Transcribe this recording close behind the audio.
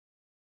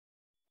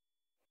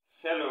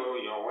Hello,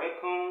 you're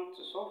welcome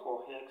to solve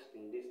for x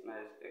in this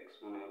nice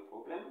exponent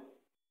problem.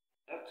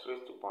 X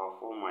raised to power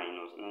 4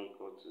 minus 9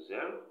 equal to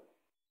 0.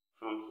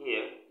 From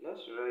here,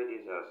 let's write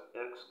this as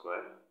x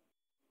squared,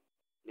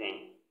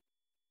 then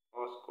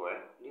 4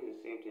 squared. This is the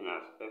same thing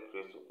as x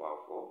raised to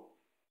power 4.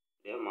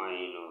 Then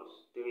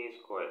minus 3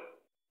 squared,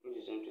 which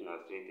is the same thing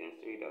as 3 times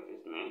 3, that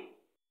is 9,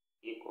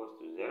 equals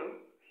to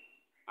 0.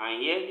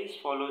 And here, this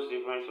follows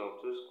difference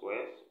of two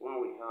squares when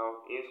we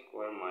have a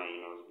squared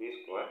minus b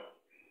squared.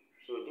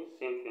 So this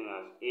same thing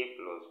as a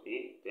plus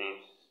b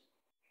times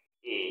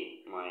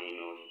a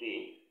minus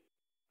b,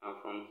 and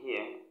from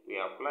here we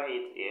apply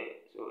it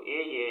here. So a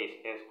here is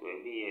x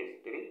squared, b here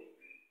is 3.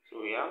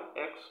 So we have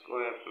x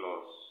squared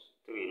plus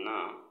 3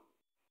 now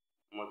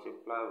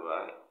multiplied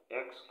by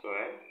x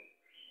squared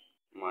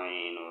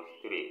minus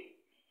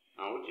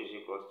 3, and which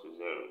is equals to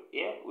 0.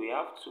 Here we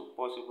have two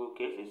possible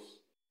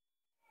cases,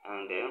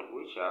 and then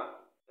which are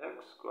x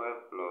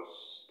squared plus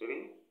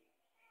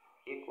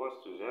 3 equals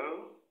to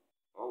 0,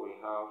 or we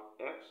have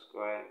x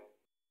squared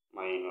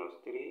minus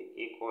 3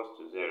 equals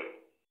to 0.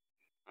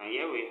 And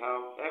here we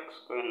have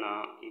x squared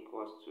now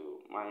equals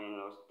to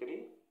minus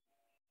 3.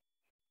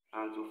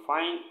 And to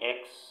find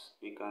x,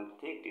 we can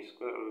take the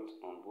square root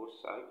on both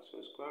sides.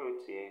 So square root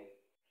here,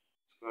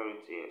 square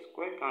root here.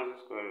 Square cancel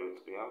square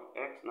root. We have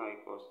x now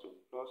equals to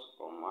plus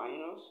or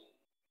minus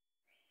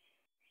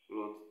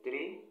root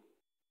 3,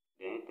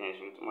 then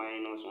times root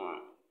minus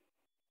 1,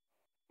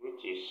 which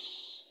is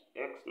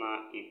x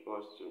now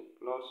equals to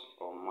plus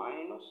or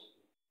minus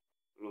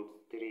root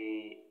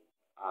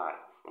 3i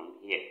from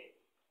here.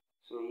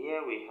 So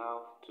here we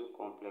have two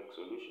complex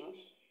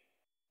solutions.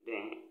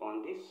 Then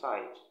on this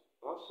side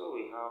also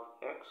we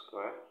have x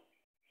squared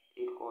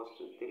equals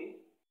to 3,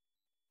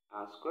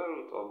 and square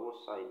root of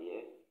both sides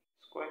here,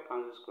 square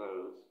cancel square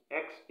root,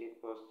 x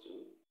equals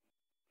to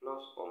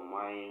plus or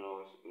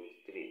minus root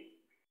 3.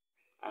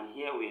 And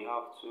here we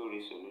have two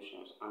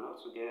resolutions, and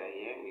altogether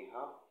here we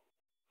have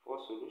 4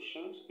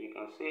 solutions. We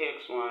can say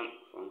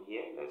x1 from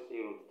here, let's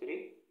say root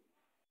 3,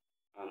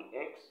 and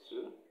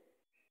x2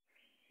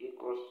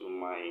 equals to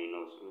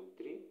minus root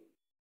 3,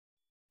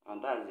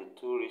 and that's the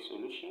two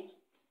resolutions.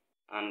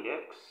 And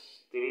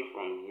x3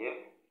 from here,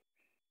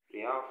 we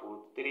have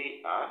root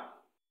 3i,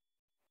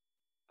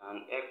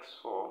 and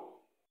x4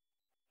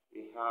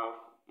 we have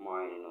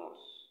minus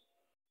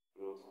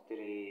root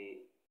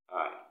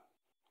 3i.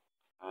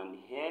 And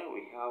here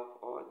we have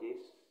all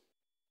this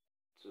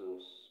to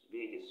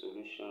be the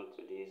solution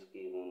to this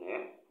given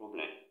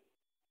problem.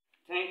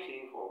 Thank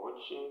you for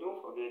watching.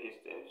 Don't forget the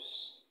steps.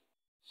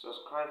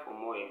 Subscribe for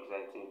more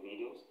exciting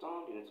videos.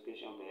 Turn the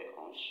notification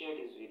bell on. Share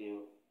this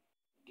video.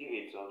 Give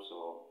it a thumbs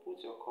up.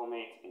 Put your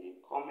comment in the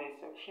comment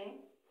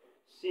section.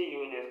 See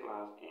you in next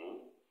class,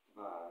 and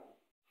bye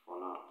for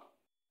now.